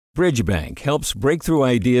Bridgebank helps breakthrough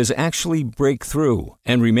ideas actually break through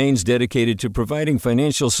and remains dedicated to providing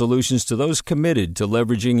financial solutions to those committed to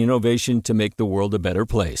leveraging innovation to make the world a better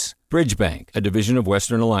place. Bridgebank, a division of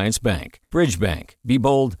Western Alliance Bank. Bridgebank. Be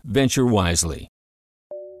bold, venture wisely.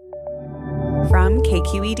 From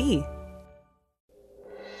KQED.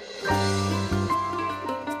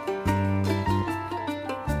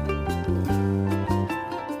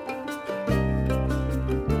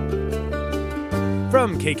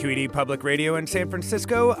 From KQED Public Radio in San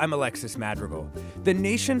Francisco, I'm Alexis Madrigal. The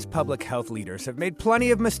nation's public health leaders have made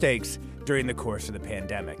plenty of mistakes during the course of the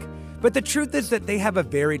pandemic. But the truth is that they have a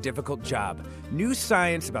very difficult job. New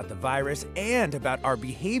science about the virus and about our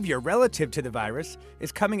behavior relative to the virus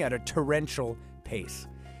is coming at a torrential pace.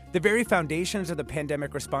 The very foundations of the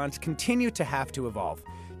pandemic response continue to have to evolve.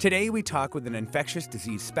 Today, we talk with an infectious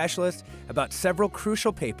disease specialist about several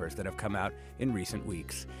crucial papers that have come out in recent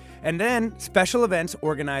weeks. And then, special events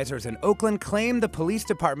organizers in Oakland claim the police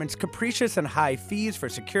department's capricious and high fees for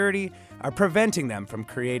security are preventing them from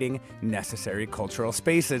creating necessary cultural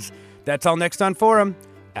spaces. That's all next on Forum,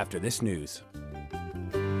 after this news.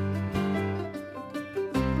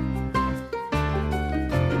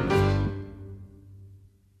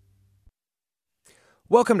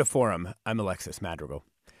 Welcome to Forum. I'm Alexis Madrigal.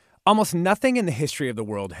 Almost nothing in the history of the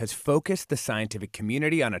world has focused the scientific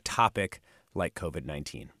community on a topic like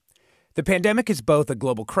COVID-19. The pandemic is both a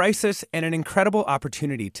global crisis and an incredible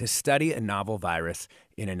opportunity to study a novel virus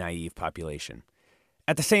in a naive population.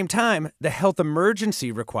 At the same time, the health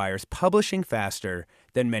emergency requires publishing faster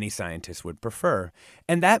than many scientists would prefer,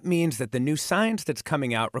 and that means that the new science that's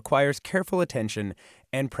coming out requires careful attention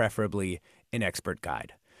and preferably an expert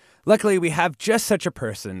guide. Luckily, we have just such a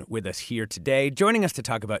person with us here today, joining us to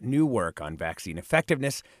talk about new work on vaccine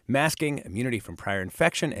effectiveness, masking, immunity from prior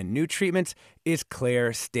infection, and new treatments is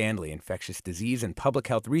Claire Stanley, infectious disease and public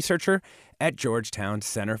health researcher at Georgetown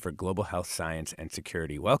Center for Global Health Science and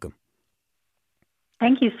Security. Welcome.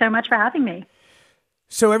 Thank you so much for having me.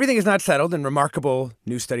 So everything is not settled and remarkable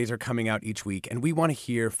new studies are coming out each week. And we want to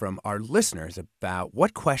hear from our listeners about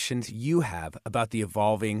what questions you have about the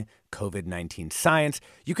evolving COVID-19 science.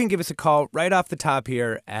 You can give us a call right off the top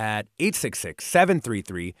here at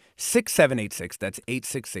 866-733-6786. That's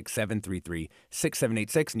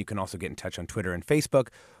 866-733-6786. And you can also get in touch on Twitter and Facebook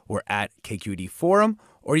or at KQED Forum,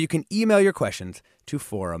 or you can email your questions to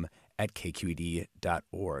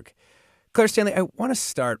forum@kqed.org. Claire Stanley, I want to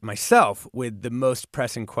start myself with the most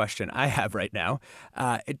pressing question I have right now.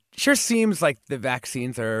 It sure seems like the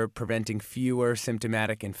vaccines are preventing fewer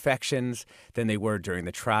symptomatic infections than they were during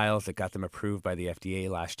the trials that got them approved by the FDA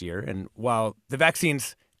last year. And while the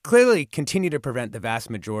vaccines clearly continue to prevent the vast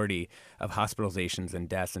majority of hospitalizations and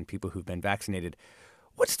deaths in people who've been vaccinated,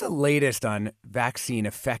 what's the latest on vaccine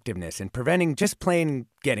effectiveness in preventing just plain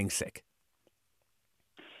getting sick?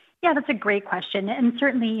 Yeah, that's a great question. And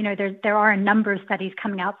certainly, there are a number of studies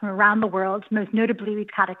coming out from around the world. Most notably, we've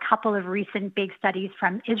had a couple of recent big studies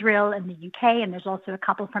from Israel and the UK, and there's also a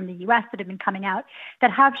couple from the US that have been coming out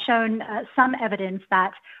that have shown some evidence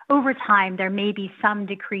that over time there may be some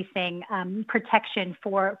decreasing protection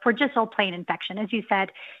for just all plain infection. As you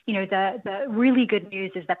said, the really good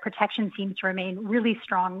news is that protection seems to remain really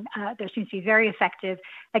strong. There seems to be very effective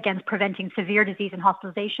against preventing severe disease and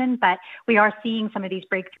hospitalization, but we are seeing some of these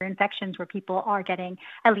breakthrough infections where people are getting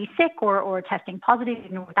at least sick or testing positive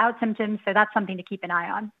even without symptoms. So that's something to keep an eye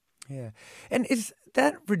on. Yeah. And is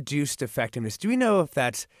that reduced effectiveness, do we know if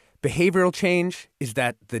that's behavioral change? Is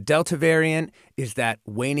that the Delta variant? Is that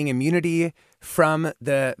waning immunity from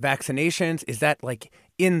the vaccinations? Is that like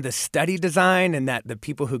in the study design and that the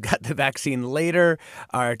people who got the vaccine later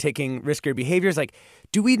are taking riskier behaviors? Like,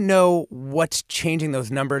 do we know what's changing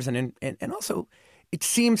those numbers? And also, it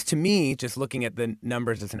seems to me, just looking at the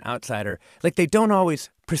numbers as an outsider, like they don't always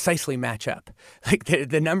precisely match up. Like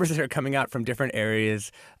the numbers that are coming out from different areas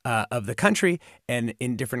of the country and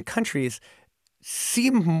in different countries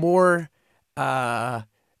seem more, they're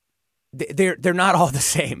not all the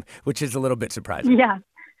same, which is a little bit surprising. Yeah.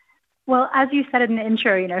 Well, as you said in the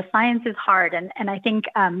intro, science is hard. And I think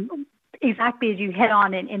exactly as you hit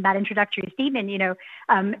on in that introductory statement,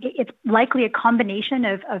 it's likely a combination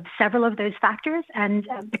of several of those factors. And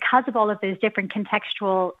because of all of those different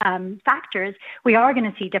contextual factors, we are going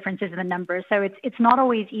to see differences in the numbers. So it's not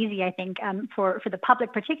always easy, I think, for the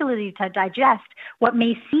public particularly to digest what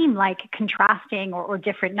may seem like contrasting or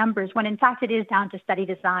different numbers, when in fact it is down to study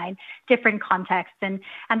design, different contexts, and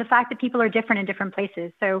the fact that people are different in different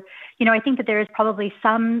places. So, I think that there is probably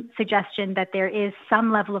some suggestion that there is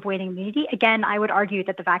some level of waning immunity immunity. Again, I would argue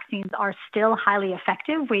that the vaccines are still highly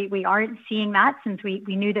effective. We aren't seeing that since we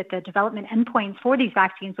knew that the development endpoints for these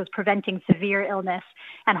vaccines was preventing severe illness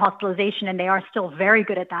and hospitalization, and they are still very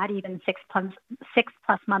good at that, even 6+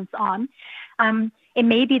 months on. It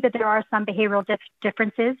may be that there are some behavioral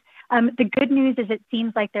differences. The good news is it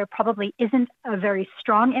seems like there probably isn't a very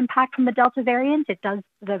strong impact from the Delta variant. The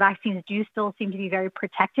vaccines do still seem to be very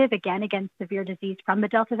protective, again, against severe disease from the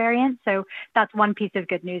Delta variant. So that's one piece of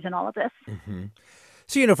good news in all of this. Mm-hmm.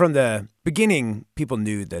 So, from the beginning, people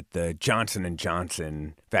knew that the Johnson &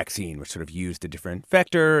 Johnson vaccine, which sort of used a different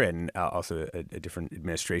vector and also a different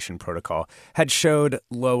administration protocol, had showed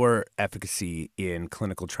lower efficacy in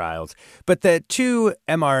clinical trials. But the two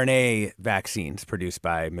mRNA vaccines produced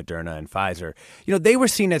by Moderna and Pfizer, they were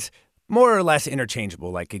seen as more or less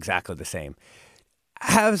interchangeable, like exactly the same.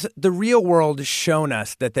 Has the real world shown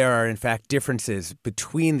us that there are, in fact, differences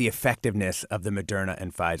between the effectiveness of the Moderna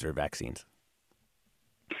and Pfizer vaccines?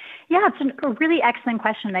 Yeah, it's a really excellent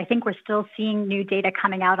question. I think we're still seeing new data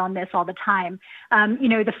coming out on this all the time.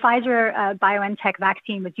 The Pfizer BioNTech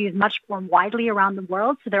vaccine was used much more widely around the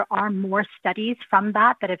world, so there are more studies from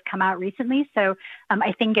that have come out recently. So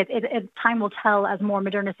I think time will tell as more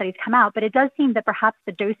Moderna studies come out, but it does seem that perhaps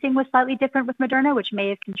the dosing was slightly different with Moderna, which may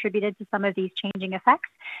have contributed to some of these changing effects.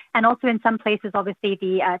 And also in some places, obviously,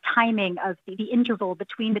 the timing of the interval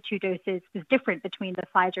between the two doses was different between the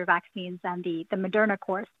Pfizer vaccines and the Moderna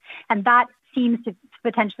course. And that seems to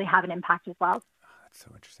potentially have an impact as well. That's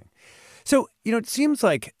so interesting. So, it seems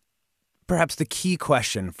like perhaps the key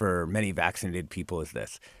question for many vaccinated people is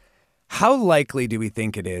this. How likely do we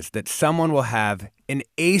think it is that someone will have an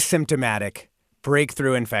asymptomatic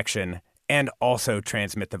breakthrough infection and also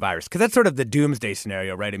transmit the virus? Because that's sort of the doomsday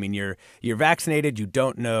scenario, right? I mean, you're vaccinated, you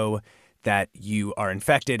don't know that you are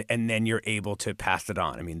infected, and then you're able to pass it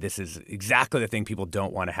on. I mean, this is exactly the thing people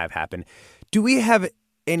don't want to have happen. Do we have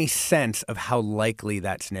any sense of how likely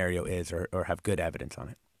that scenario is or have good evidence on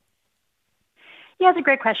it? Yeah, it's a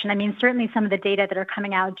great question. I mean, certainly some of the data that are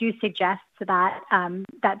coming out do suggest that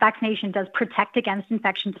that vaccination does protect against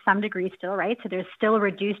infection to some degree still, right? So there's still a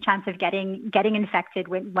reduced chance of getting infected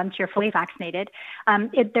once you're fully vaccinated.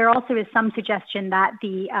 There also is some suggestion that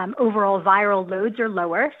the overall viral loads are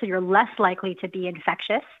lower, so you're less likely to be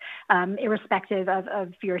infectious, irrespective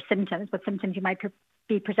of your symptoms, what symptoms you might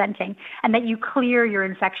be presenting, and that you clear your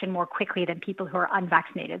infection more quickly than people who are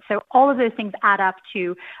unvaccinated. So all of those things add up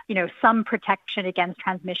to, some protection against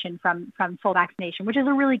transmission from full vaccination, which is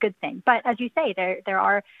a really good thing. But as you say,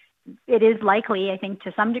 it is likely, I think,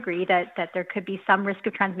 to some degree that there could be some risk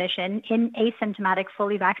of transmission in asymptomatic,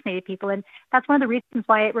 fully vaccinated people. And that's one of the reasons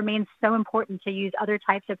why it remains so important to use other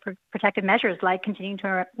types of protective measures, like continuing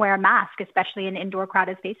to wear a mask, especially in indoor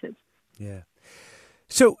crowded spaces. Yeah.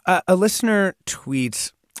 So a listener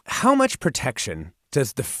tweets, how much protection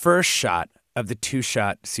does the first shot of the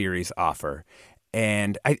two-shot series offer?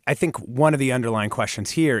 And I think one of the underlying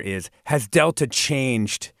questions here is, has Delta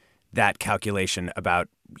changed that calculation about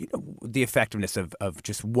the effectiveness of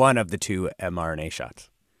just one of the two mRNA shots?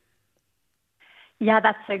 Yeah,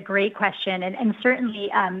 that's a great question. And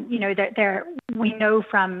certainly, we know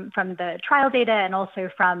from the trial data and also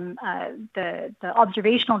from the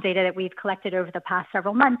observational data that we've collected over the past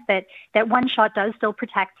several months that one shot does still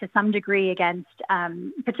protect to some degree against,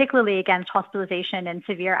 particularly against hospitalization and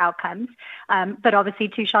severe outcomes. But obviously,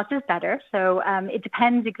 two shots is better. So it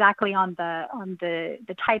depends exactly on the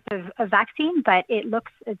type of vaccine, but it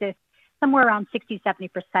looks as if somewhere around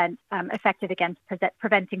 60-70% effective against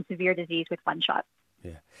preventing severe disease with one shot.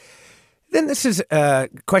 Yeah. Then this is a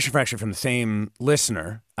question from the same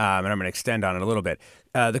listener, and I'm going to extend on it a little bit.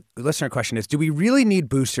 The listener question is, do we really need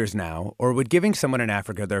boosters now, or would giving someone in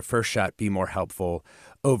Africa their first shot be more helpful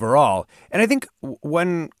overall? And I think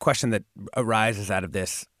one question that arises out of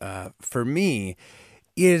this for me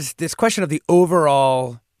is this question of the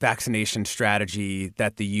overall vaccination strategy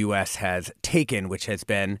that the U.S. has taken, which has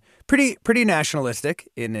been pretty nationalistic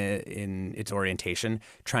in its orientation,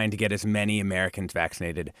 trying to get as many Americans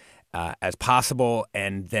vaccinated as possible,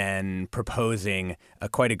 and then proposing a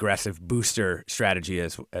quite aggressive booster strategy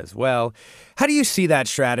as well. How do you see that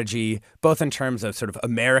strategy, both in terms of sort of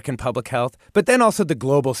American public health, but then also the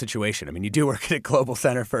global situation? I mean, you do work at a global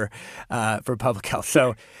center for public health.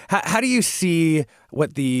 So how do you see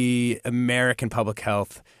what the American public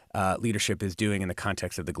health leadership is doing in the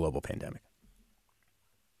context of the global pandemic?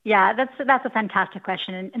 Yeah, that's a fantastic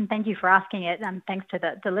question, and thank you for asking it, and thanks to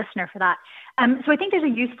the listener for that. So I think there's a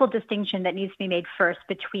useful distinction that needs to be made first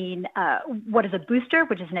between what is a booster,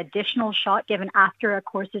 which is an additional shot given after a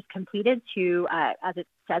course is completed to, as it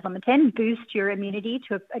says on the tin, boost your immunity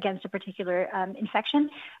against a particular infection,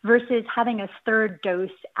 versus having a third dose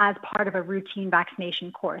as part of a routine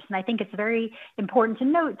vaccination course. And I think it's very important to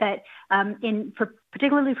note that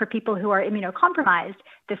particularly for people who are immunocompromised,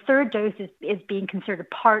 the third dose is being considered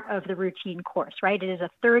part of the routine course, right? It is a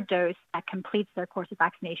third dose that completes their course of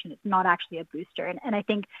vaccination. It's not actually a booster. And I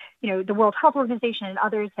think, the World Health Organization and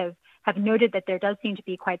others have noted that there does seem to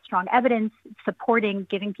be quite strong evidence supporting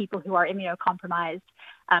giving people who are immunocompromised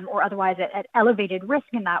or otherwise at elevated risk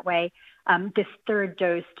in that way, this third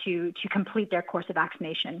dose to complete their course of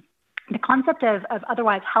vaccination. The concept of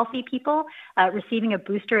otherwise healthy people receiving a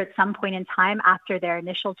booster at some point in time after their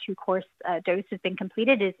initial 2-course dose has been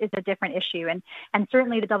completed is a different issue. And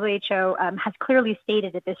certainly the WHO has clearly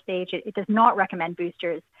stated at this stage it does not recommend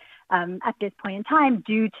boosters at this point in time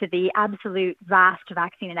due to the absolute vast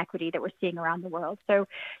vaccine inequity that we're seeing around the world. So,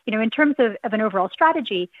 in terms of an overall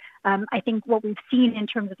strategy, I think what we've seen in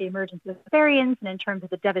terms of the emergence of variants and in terms of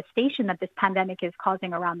the devastation that this pandemic is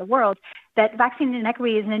causing around the world, that vaccine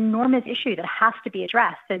inequity is an enormous issue that has to be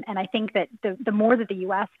addressed. And I think that the more that the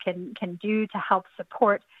U.S. can do to help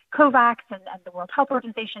support COVAX and the World Health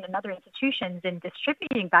Organization and other institutions in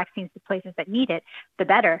distributing vaccines to places that need it, the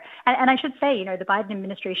better. And I should say, the Biden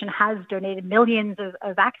administration has donated millions of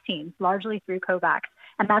vaccines, largely through COVAX.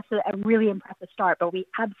 And that's a really impressive start, but we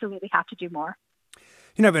absolutely have to do more.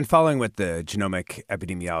 I've been following what the genomic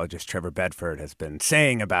epidemiologist Trevor Bedford has been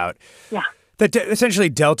saying about that essentially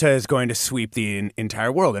Delta is going to sweep the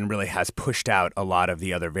entire world and really has pushed out a lot of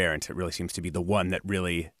the other variants. It really seems to be the one that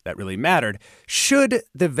really mattered. Should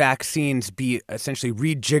the vaccines be essentially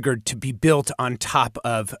rejiggered to be built on top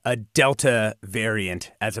of a Delta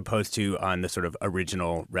variant as opposed to on the sort of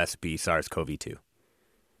original recipe SARS-CoV-2?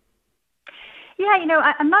 Yeah,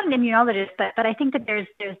 I'm not an immunologist, but I think that there's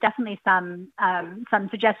definitely some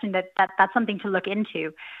suggestion that's something to look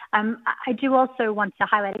into. I do also want to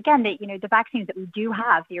highlight again that, the vaccines that we do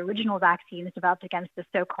have, the original vaccines developed against the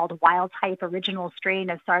so-called wild type original strain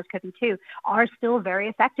of SARS-CoV-2 are still very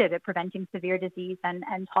effective at preventing severe disease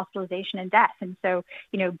and hospitalization and death. And so,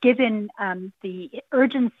 given the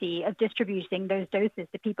urgency of distributing those doses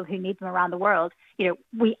to people who need them around the world,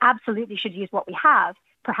 we absolutely should use what we have.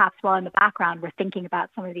 Perhaps while in the background, we're thinking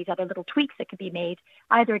about some of these other little tweaks that could be made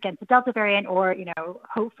either against the Delta variant or,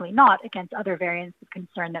 hopefully not against other variants of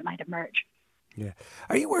concern that might emerge. Yeah.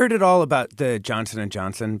 Are you worried at all about the Johnson &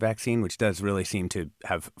 Johnson vaccine, which does really seem to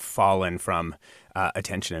have fallen from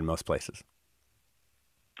attention in most places?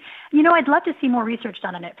 I'd love to see more research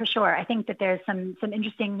done on it for sure. I think that there's some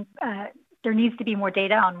interesting, there needs to be more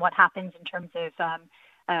data on what happens in terms of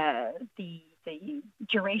the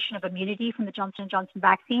duration of immunity from the Johnson & Johnson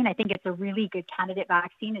vaccine. I think it's a really good candidate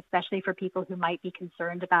vaccine, especially for people who might be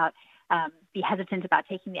concerned about, be hesitant about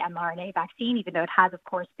taking the mRNA vaccine, even though it has, of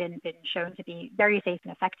course, been shown to be very safe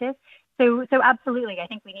and effective. So absolutely, I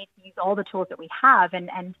think we need to use all the tools that we have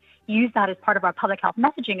and use that as part of our public health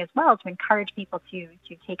messaging as well to encourage people to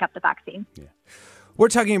take up the vaccine. Yeah. We're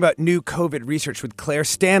talking about new COVID research with Claire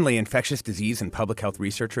Stanley, infectious disease and public health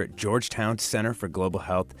researcher at Georgetown Center for Global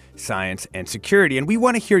Health, Science, and Security. And we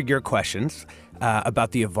want to hear your questions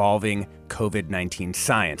about the evolving COVID-19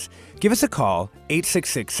 science. Give us a call,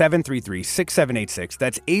 866-733-6786.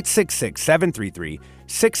 That's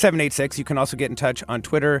 866-733-6786. You can also get in touch on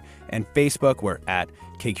Twitter and Facebook. We're at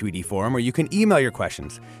KQED Forum, or you can email your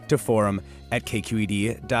questions to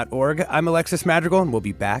forum@kqed.org. I'm Alexis Madrigal, and we'll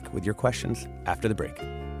be back with your questions after the break.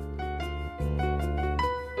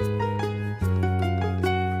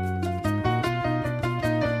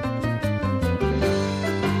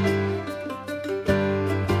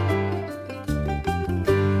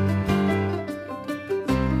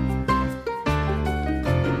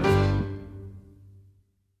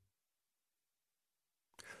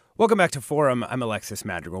 Welcome back to Forum. I'm Alexis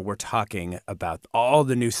Madrigal. We're talking about all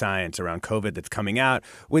the new science around COVID that's coming out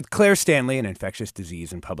with Claire Stanley, an infectious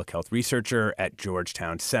disease and public health researcher at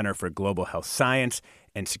Georgetown Center for Global Health, Science,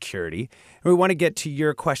 and Security. And we want to get to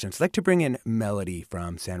your questions. I'd like to bring in Melody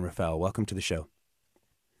from San Rafael. Welcome to the show.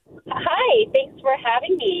 Hi, thanks for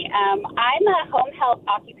having me. I'm a home health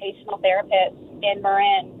occupational therapist in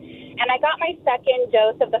Marin, and I got my second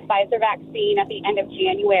dose of the Pfizer vaccine at the end of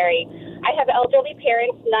January. I have elderly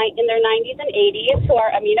parents in their 90s and 80s who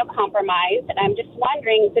are immunocompromised, and I'm just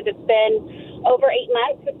wondering, since it's been over 8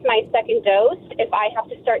 months since my second dose, if I have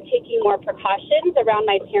to start taking more precautions around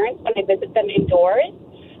my parents when I visit them indoors.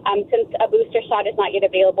 since a booster shot is not yet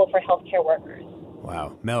available for healthcare workers.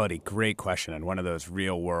 Wow. Melody, great question. And one of those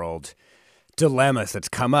real world dilemmas that's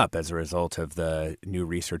come up as a result of the new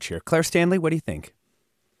research here. Claire Stanley, what do you think?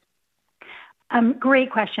 Great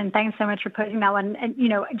question. Thanks so much for posing that one. And,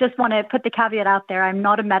 just want to put the caveat out there. I'm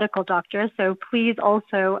not a medical doctor, so please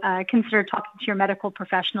also consider talking to your medical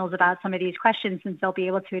professionals about some of these questions, since they'll be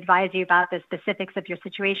able to advise you about the specifics of your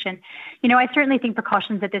situation. I certainly think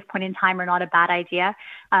precautions at this point in time are not a bad idea.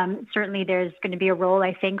 Certainly there's going to be a role,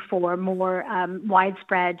 I think, for more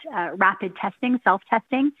widespread rapid testing,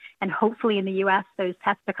 self-testing, and hopefully in the U.S. those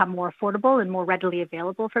tests become more affordable and more readily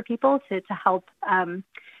available for people to help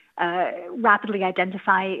rapidly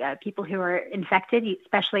identify people who are infected,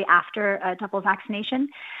 especially after a double vaccination.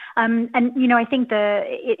 I think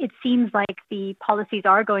it seems like the policies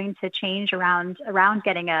are going to change around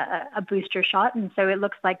getting a booster shot. And so it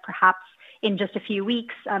looks like perhaps in just a few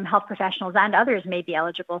weeks, health professionals and others may be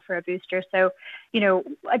eligible for a booster. So,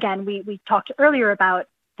 again, we talked earlier about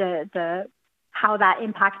the how that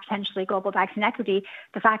impacts potentially global vaccine equity.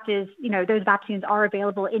 The fact is, those vaccines are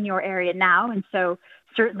available in your area now. And so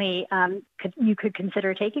certainly you could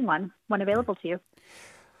consider taking one when available to you.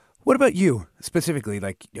 What about you specifically?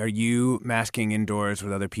 Like, are you masking indoors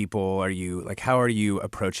with other people? How are you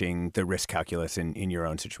approaching the risk calculus in your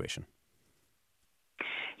own situation?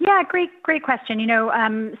 Yeah, great question.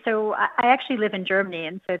 So I actually live in Germany,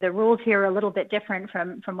 and so the rules here are a little bit different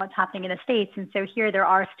from what's happening in the States. And so here there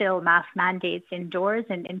are still mask mandates indoors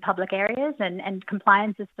and in public areas, and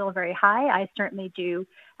compliance is still very high. I certainly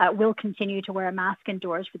will continue to wear a mask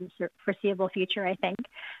indoors for the foreseeable future, I think.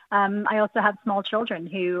 I also have small children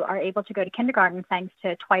who are able to go to kindergarten thanks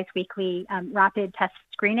to twice weekly rapid test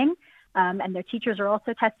screening. And their teachers are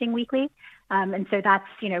also testing weekly. And so that's,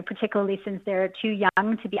 particularly since they're too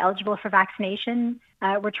young to be eligible for vaccination,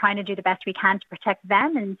 we're trying to do the best we can to protect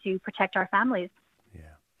them and to protect our families. Yeah.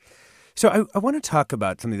 So I want to talk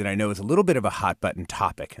about something that I know is a little bit of a hot button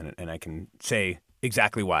topic, and I can say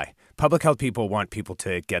exactly why. Public health people want people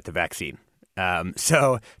to get the vaccine.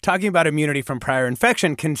 So talking about immunity from prior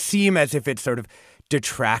infection can seem as if it's sort of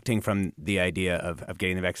detracting from the idea of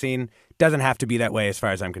getting the vaccine. Doesn't have to be that way as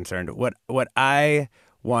far as I'm concerned. What I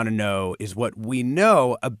want to know is what we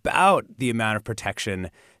know about the amount of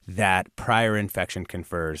protection that prior infection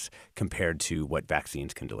confers compared to what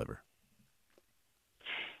vaccines can deliver.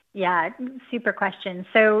 Yeah, super question.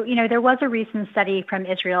 So, there was a recent study from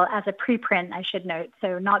Israel as a preprint, I should note,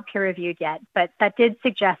 so not peer-reviewed yet, but that did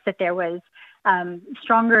suggest that there was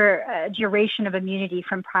stronger duration of immunity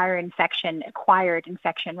from prior infection, acquired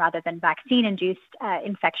infection, rather than vaccine-induced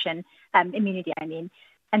infection, immunity, I mean.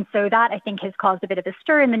 And so that, I think, has caused a bit of a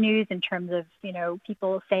stir in the news in terms of,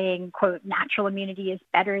 people saying, quote, natural immunity is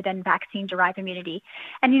better than vaccine-derived immunity.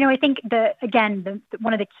 And, I think,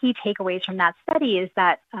 one of the key takeaways from that study is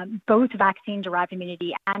that both vaccine-derived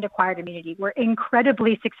immunity and acquired immunity were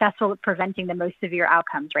incredibly successful at preventing the most severe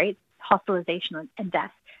outcomes, right? Hospitalization and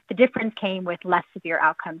death. The difference came with less severe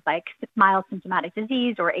outcomes like mild symptomatic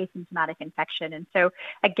disease or asymptomatic infection. And so,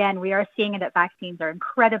 again, we are seeing that vaccines are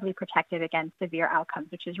incredibly protective against severe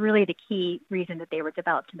outcomes, which is really the key reason that they were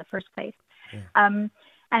developed in the first place. Yeah.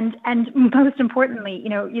 And most importantly,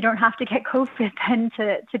 you don't have to get COVID then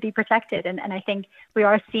to be protected. And I think we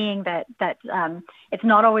are seeing that it's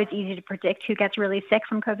not always easy to predict who gets really sick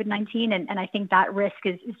from COVID-19. And I think that risk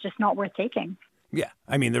is just not worth taking. Yeah.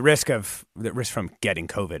 I mean, the risk from getting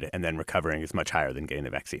COVID and then recovering is much higher than getting the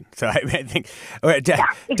vaccine. So I think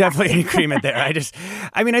definitely in agreement there. I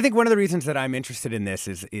think one of the reasons that I'm interested in this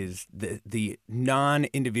is the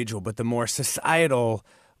non-individual, but the more societal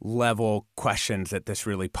level questions that this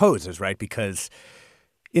really poses, right? Because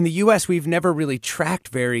in the U.S., we've never really tracked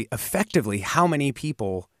very effectively how many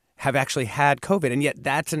people have actually had COVID. And yet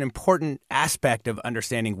that's an important aspect of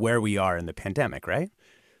understanding where we are in the pandemic, right?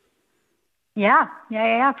 Yeah,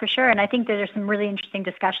 for sure. And I think there's some really interesting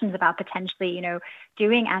discussions about potentially,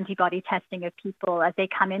 doing antibody testing of people as they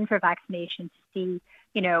come in for vaccination to see,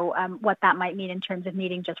 what that might mean in terms of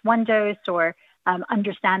needing just one dose or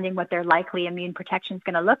understanding what their likely immune protection is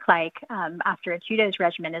going to look like after a 2-dose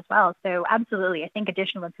regimen as well. So absolutely, I think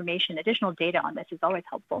additional information, additional data on this is always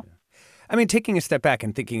helpful. I mean, taking a step back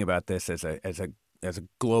and thinking about this as a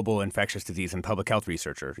global infectious disease and public health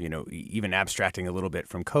researcher, even abstracting a little bit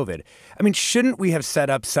from COVID, I mean, shouldn't we have set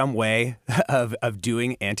up some way of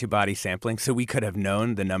doing antibody sampling so we could have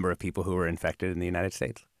known the number of people who were infected in the United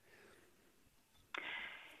States?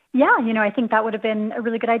 Yeah, I think that would have been a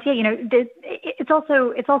really good idea. It's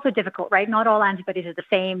also difficult, right? Not all antibodies are the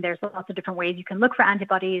same. There's lots of different ways you can look for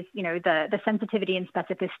antibodies. The sensitivity and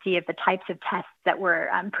specificity of the types of tests that were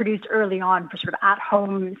produced early on for sort of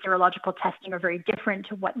at-home serological testing are very different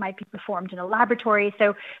to what might be performed in a laboratory.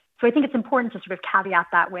 So I think it's important to sort of caveat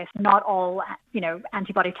that with not all,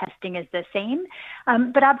 antibody testing is the same.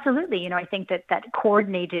 But absolutely, I think that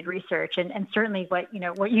coordinated research and certainly what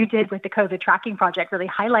you did with the COVID tracking project really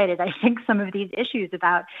highlighted, I think, some of these issues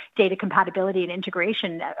about data compatibility and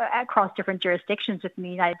integration across different jurisdictions within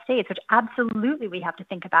the United States, which absolutely we have to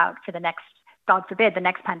think about for the next, God forbid, the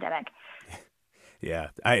next pandemic. Yeah.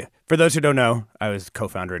 For those who don't know, I was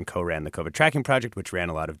co-founder and co-ran the COVID tracking project, which ran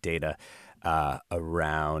a lot of data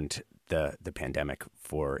around the pandemic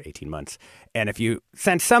for 18 months. And if you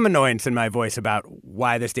sense some annoyance in my voice about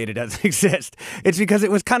why this data doesn't exist, it's because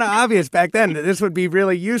it was kind of obvious back then that this would be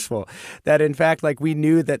really useful. That in fact, we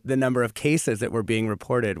knew that the number of cases that were being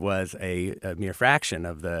reported was a mere fraction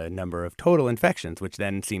of the number of total infections, which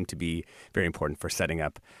then seemed to be very important for setting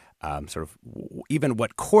up sort of even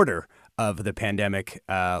what quarter of the pandemic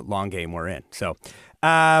long game we're in. So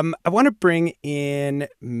I want to bring in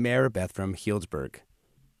Maribeth from Healdsburg.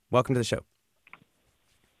 Welcome to the show.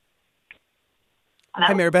 Hello?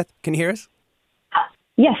 Hi, Maribeth. Can you hear us?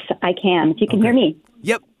 Yes, I can. If you can hear me.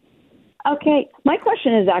 Yep. Okay. My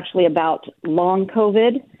question is actually about long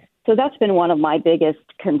COVID. So that's been one of my biggest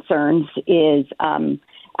concerns is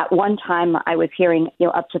at one time I was hearing,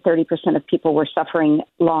 up to 30% of people were suffering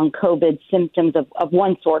long COVID symptoms of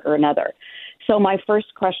one sort or another. So my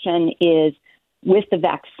first question is, with the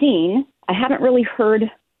vaccine, I haven't really heard,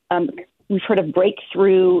 we've heard of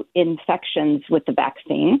breakthrough infections with the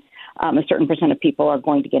vaccine. A certain percent of people are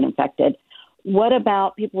going to get infected. What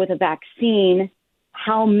about people with a vaccine?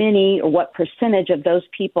 How many or what percentage of those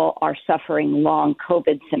people are suffering long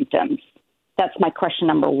COVID symptoms? That's my question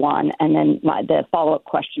number one. And then the follow-up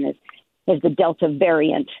question is, does the Delta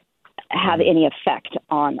variant have any effect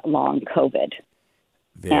on long COVID?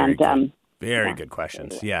 Very good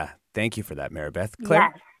questions. Yeah. Thank you for that, Maribeth.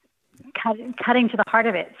 Claire? Yes. Cutting to the heart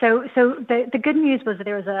of it. So the good news was that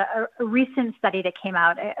there was a recent study that came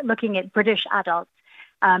out looking at British adults.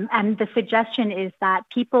 And the suggestion is that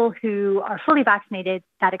people who are fully vaccinated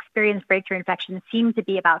that experience breakthrough infection seem to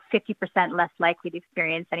be about 50% less likely to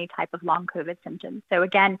experience any type of long COVID symptoms. So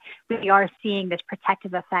again, we are seeing this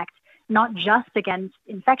protective effect, not just against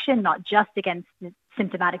infection, not just against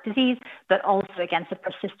symptomatic disease, but also against the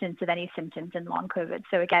persistence of any symptoms in long COVID.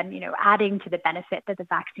 So again, adding to the benefit that the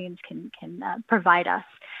vaccines can provide us.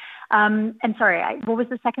 And sorry, what was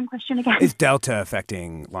the second question again? Is Delta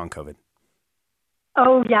affecting long COVID?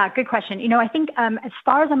 Oh, yeah, good question. I think as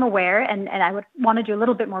far as I'm aware, and I would want to do a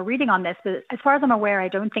little bit more reading on this, but as far as I'm aware, I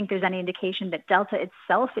don't think there's any indication that Delta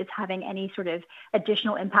itself is having any sort of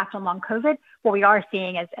additional impact on long COVID. What we are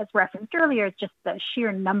seeing, as referenced earlier, is just the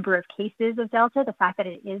sheer number of cases of Delta, the fact that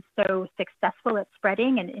it is so successful at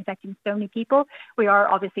spreading and infecting so many people. We are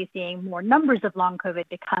obviously seeing more numbers of long COVID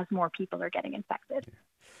because more people are getting infected.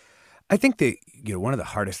 I think that one of the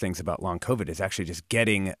hardest things about long COVID is actually just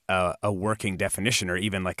getting a working definition or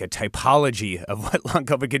even like a typology of what long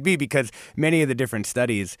COVID could be, because many of the different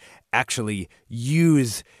studies actually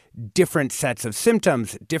use different sets of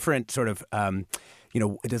symptoms, different sort of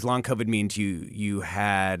does long COVID mean you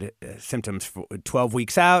had symptoms for 12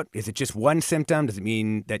 weeks out? Is it just one symptom? Does it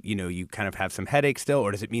mean that, you kind of have some headache still?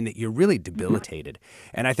 Or does it mean that you're really debilitated?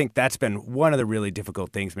 And I think that's been one of the really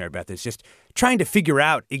difficult things, Maribeth, is just trying to figure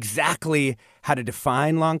out exactly how to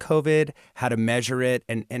define long COVID, how to measure it,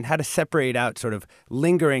 and how to separate out sort of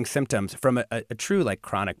lingering symptoms from a true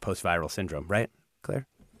chronic post-viral syndrome, right, Claire?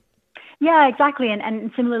 Yeah, exactly.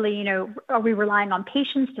 And similarly, are we relying on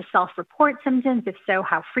patients to self-report symptoms? If so,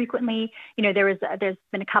 how frequently? There's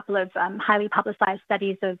been a couple of highly publicized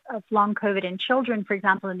studies of long COVID in children, for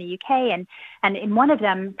example, in the UK. And in one of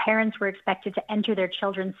them, parents were expected to enter their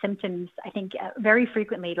children's symptoms, I think, very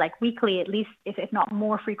frequently, like weekly, at least, if not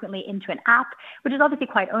more frequently, into an app, which is obviously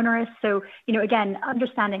quite onerous. So, again,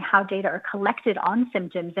 understanding how data are collected on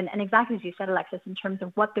symptoms and exactly as you said, Alexis, in terms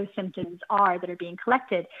of what those symptoms are that are being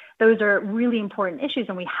collected, those are really important issues,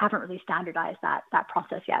 and we haven't really standardized that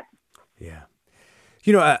process yet. Yeah.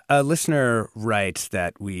 A listener writes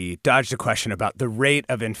that we dodged a question about the rate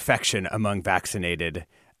of infection among vaccinated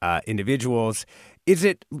individuals. Is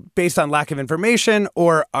it based on lack of information,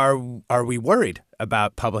 or are we worried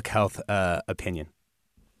about public health opinion?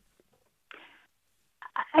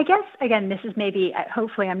 I guess, again, this is maybe,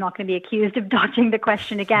 hopefully I'm not going to be accused of dodging the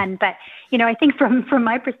question again, but, I think from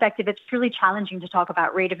my perspective, it's really challenging to talk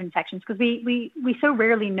about rate of infections because we so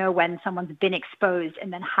rarely know when someone's been exposed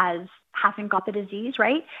and then hasn't got the disease,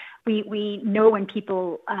 right? We know when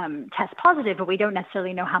people test positive, but we don't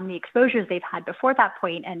necessarily know how many exposures they've had before that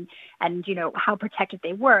point and how protected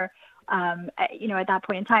they were, at that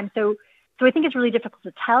point in time. So I think it's really difficult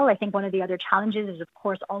to tell. I think one of the other challenges is, of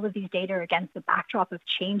course, all of these data are against the backdrop of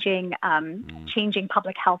changing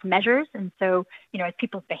public health measures. And so, as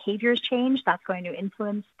people's behaviors change, that's going to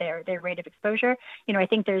influence their rate of exposure. I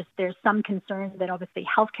think there's some concern that obviously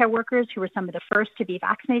healthcare workers who were some of the first to be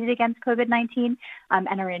vaccinated against COVID-19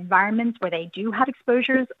 and are in environments where they do have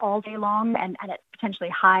exposures all day long and at potentially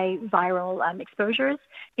high viral exposures,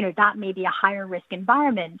 that may be a higher risk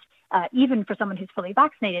environment. Even for someone who's fully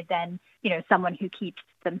vaccinated than, someone who keeps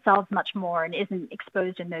themselves much more and isn't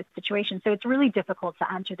exposed in those situations. So it's really difficult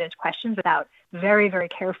to answer those questions without very, very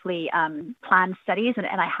carefully planned studies. And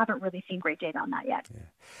I haven't really seen great data on that yet. Yeah.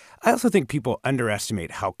 I also think people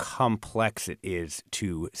underestimate how complex it is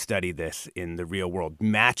to study this in the real world,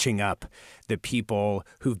 matching up the people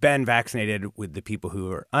who've been vaccinated with the people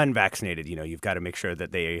who are unvaccinated. You've got to make sure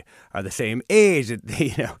that they are the same age.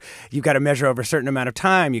 You've got to measure over a certain amount of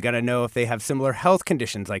time. You got to know if they have similar health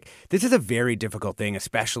conditions. Like, this is a very difficult thing,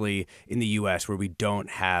 especially in the U.S. where we don't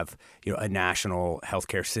have, a national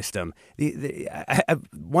healthcare system.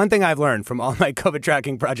 One thing I've learned from all my COVID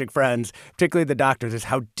tracking project friends, particularly the doctors, is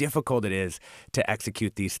how difficult it is to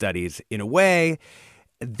execute these studies in a way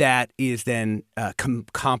that is then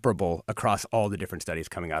comparable across all the different studies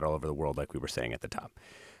coming out all over the world, like we were saying at the top.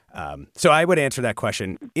 So I would answer that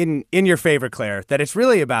question in your favor, Claire, that it's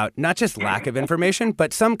really about not just lack of information,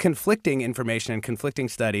 but some conflicting information and conflicting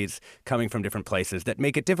studies coming from different places that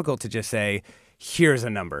make it difficult to just say, here's a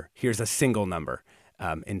number, here's a single number.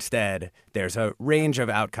 Instead, there's a range of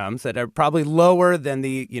outcomes that are probably lower than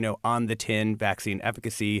the, on the tin vaccine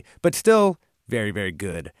efficacy, but still very, very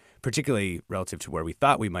good, particularly relative to where we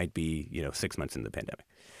thought we might be, 6 months into the pandemic.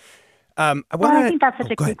 I think that's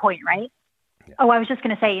such a key point, right? Yeah. Oh, I was just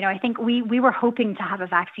going to say, I think we were hoping to have a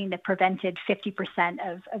vaccine that prevented 50%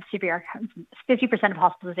 of severe, 50% of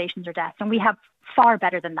hospitalizations or deaths, and we have far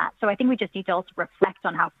better than that. So I think we just need to also reflect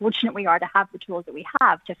on how fortunate we are to have the tools that we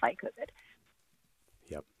have to fight COVID.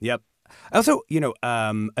 Yep. Also,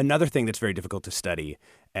 another thing that's very difficult to study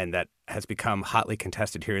and that has become hotly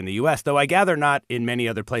contested here in the U.S., though I gather not in many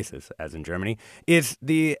other places, as in Germany, is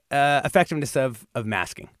the effectiveness of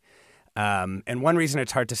masking. And one reason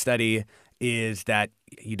it's hard to study is that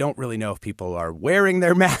you don't really know if people are wearing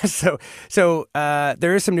their masks. So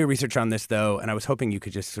there is some new research on this, though, and I was hoping you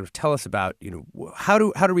could just sort of tell us about, how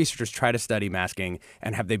do researchers try to study masking,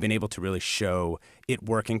 and have they been able to really show it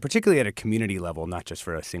working, particularly at a community level, not just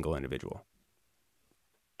for a single individual?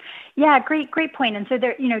 Yeah, great point. And so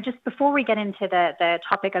there, just before we get into the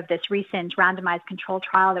topic of this recent randomized control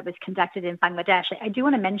trial that was conducted in Bangladesh, I do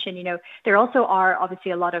want to mention, there also are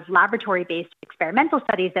obviously a lot of laboratory-based experimental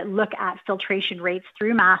studies that look at filtration rates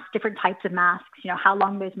through masks, different types of masks, how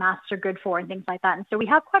long those masks are good for and things like that. And so we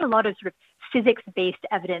have quite a lot of sort of physics-based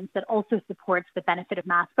evidence that also supports the benefit of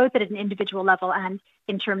masks, both at an individual level and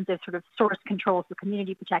in terms of sort of source control for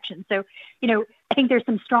community protection. So, I think there's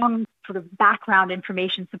some strong sort of background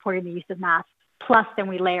information supporting the use of masks. Plus, then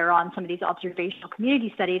we layer on some of these observational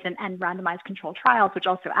community studies and randomized control trials, which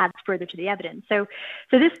also adds further to the evidence. So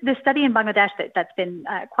this study in Bangladesh that's been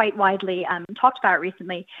quite widely talked about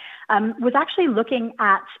recently was actually looking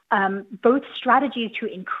at both strategies to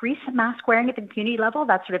increase mask wearing at the community level.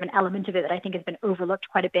 That's sort of an element of it that I think has been overlooked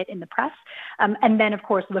quite a bit in the press. And then, of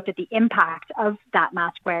course, looked at the impact of that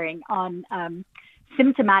mask wearing on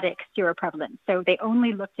symptomatic seroprevalence. So they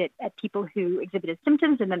only looked at people who exhibited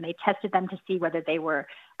symptoms, and then they tested them to see whether they were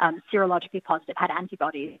serologically positive, had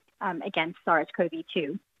antibodies against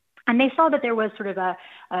SARS-CoV-2. And they saw that there was sort of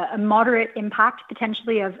a moderate impact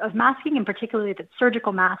potentially of masking, and particularly that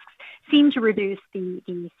surgical masks seem to reduce the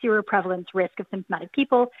seroprevalence risk of symptomatic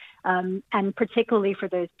people. And particularly for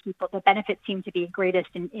those people, the benefits seem to be greatest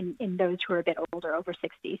in those who are a bit older, over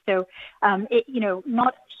 60. So,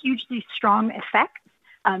 not hugely strong effects,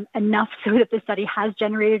 enough so that the study has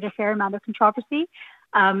generated a fair amount of controversy.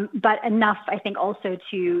 But enough, I think, also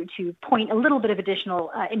to point a little bit of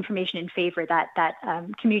additional information in favor that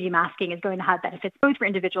community masking is going to have benefits both for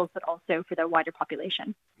individuals but also for the wider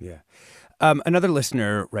population. Yeah. Another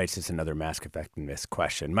listener writes us another mask effectiveness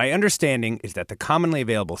question. My understanding is that the commonly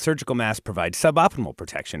available surgical mask provides suboptimal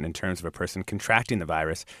protection in terms of a person contracting the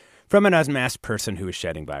virus from an unmasked person who is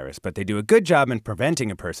shedding virus, but they do a good job in preventing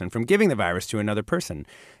a person from giving the virus to another person.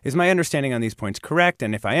 Is my understanding on these points correct?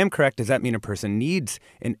 And if I am correct, does that mean a person needs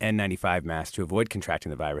an N95 mask to avoid contracting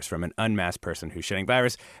the virus from an unmasked person who's shedding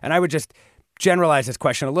virus? And I would just generalize this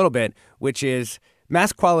question a little bit, which is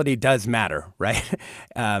mask quality does matter, right?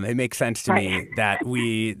 It makes sense to me that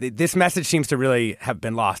this message seems to really have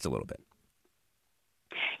been lost a little bit.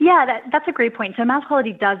 Yeah, that's a great point. So mask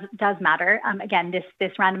quality does matter. Again,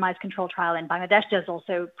 this randomized control trial in Bangladesh does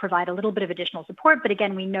also provide a little bit of additional support. But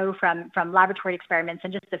again, we know from laboratory experiments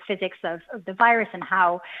and just the physics of the virus and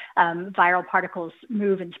how viral particles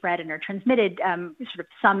move and spread and are transmitted, sort of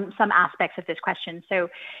some aspects of this question. So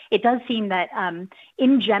it does seem that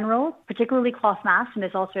in general, particularly cloth masks, and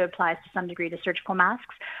this also applies to some degree to surgical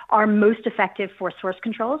masks, are most effective for source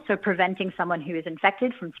control, so preventing someone who is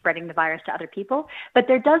infected from spreading the virus to other people. But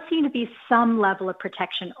there does seem to be some level of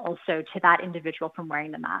protection also to that individual from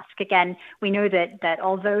wearing the mask. Again, we know that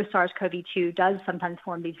although SARS-CoV-2 does sometimes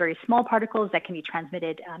form these very small particles that can be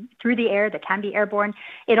transmitted through the air, that can be airborne,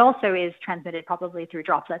 it also is transmitted probably through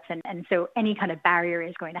droplets. And so any kind of barrier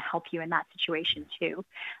is going to help you in that situation too.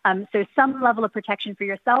 So some level of protection for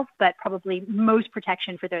yourself, but probably most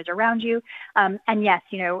protection for those around you. And yes,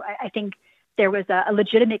 I think there was a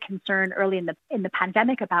legitimate concern early in the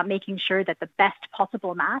pandemic about making sure that the best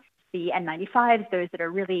possible masks, the N95s, those that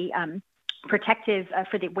are really protective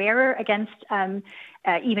for the wearer against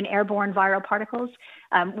even airborne viral particles,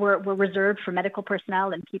 were reserved for medical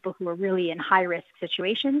personnel and people who are really in high-risk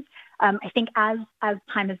situations. I think as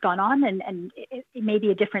time has gone on, and it may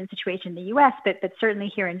be a different situation in the U.S., but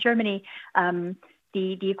certainly here in Germany,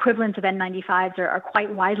 the equivalents of N95s are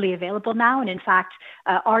quite widely available now. And in fact,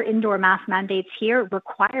 our indoor mask mandates here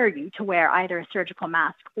require you to wear either a surgical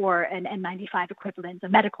mask or an N95 equivalent, a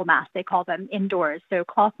medical mask, they call them, indoors. So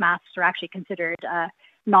cloth masks are actually considered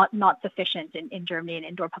not sufficient in Germany in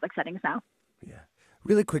indoor public settings now. Yeah.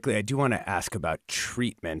 Really quickly, I do want to ask about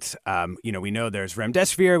treatments. We know there's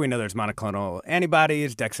remdesivir, we know there's monoclonal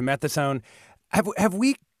antibodies, dexamethasone. Have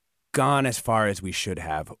we gone as far as we should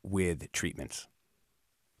have with treatments?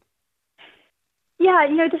 Yeah,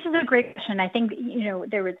 this is a great question. I think,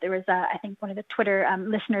 there was I think one of the Twitter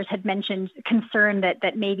listeners had mentioned concern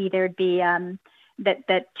that maybe there'd be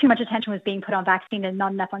that too much attention was being put on vaccine and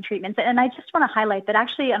not enough on treatments. And I just want to highlight that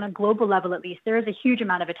actually on a global level, at least, there is a huge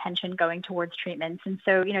amount of attention going towards treatments. And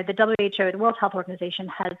so, the WHO, the World Health Organization,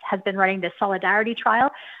 has been running this Solidarity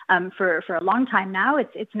trial for a long time now.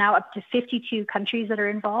 It's now up to 52 countries that are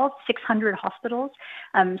involved, 600 hospitals.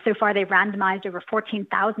 So far, they've randomized over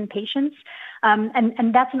 14,000 patients.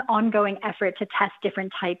 And that's an ongoing effort to test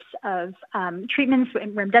different types of treatments.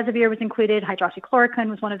 Remdesivir was included,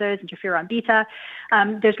 hydroxychloroquine was one of those, interferon beta.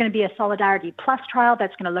 There's going to be a Solidarity Plus trial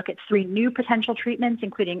that's going to look at 3 new potential treatments,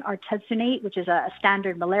 including artesunate, which is a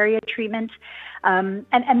standard malaria treatment. And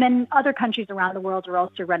then other countries around the world are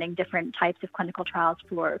also running different types of clinical trials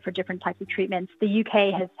for different types of treatments. The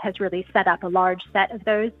UK has really set up a large set of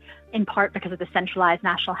those, in part because of the centralized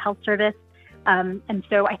National Health Service. And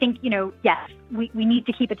so I think, yes, we need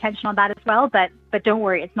to keep attention on that as well, but don't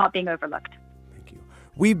worry, it's not being overlooked. Thank you.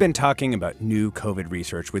 We've been talking about new COVID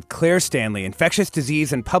research with Claire Stanley, infectious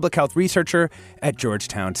disease and public health researcher at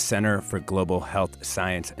Georgetown Center for Global Health,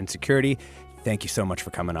 Science, and Security. Thank you so much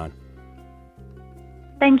for coming on.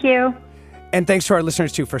 Thank you. And thanks to our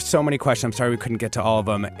listeners, too, for so many questions. I'm sorry we couldn't get to all of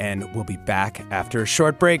them, and we'll be back after a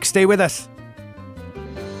short break. Stay with us.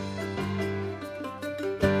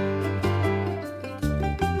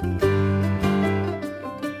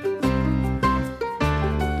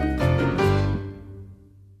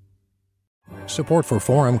 Support for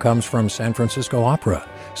Forum comes from San Francisco Opera.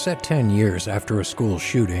 Set 10 years after a school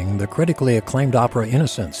shooting, the critically acclaimed opera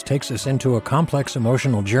Innocence takes us into a complex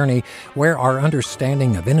emotional journey where our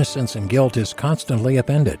understanding of innocence and guilt is constantly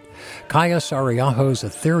upended. Kaya Sariaho's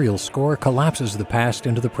ethereal score collapses the past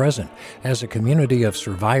into the present as a community of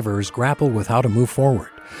survivors grapple with how to move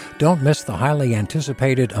forward. Don't miss the highly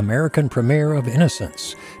anticipated American premiere of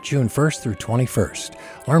Innocence, June 1st through 21st.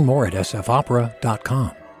 Learn more at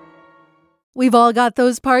sfopera.com. We've all got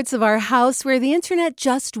those parts of our house where the internet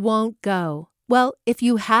just won't go. Well, if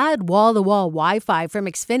you had wall-to-wall Wi-Fi from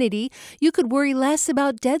Xfinity, you could worry less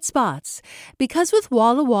about dead spots. Because with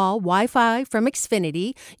wall-to-wall Wi-Fi from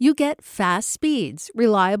Xfinity, you get fast speeds,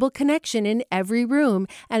 reliable connection in every room,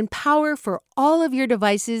 and power for all of your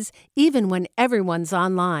devices, even when everyone's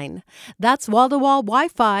online. That's wall-to-wall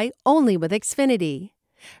Wi-Fi only with Xfinity.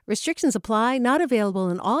 Restrictions apply, not available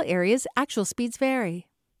in all areas. Actual speeds vary.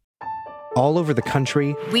 all over the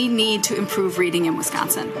country. We need to improve reading in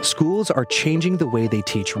Wisconsin. Schools are changing the way they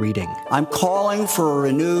teach reading. I'm calling for a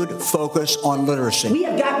renewed focus on literacy. We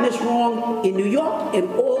have gotten this wrong in New York and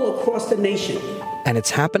all across the nation. And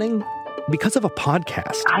it's happening because of a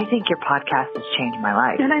podcast. I think your podcast has changed my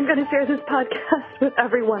life. And I'm going to share this podcast with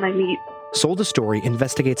everyone I meet. Sold a Story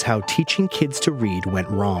investigates how teaching kids to read went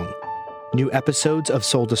wrong. New episodes of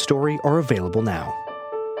Sold a Story are available now.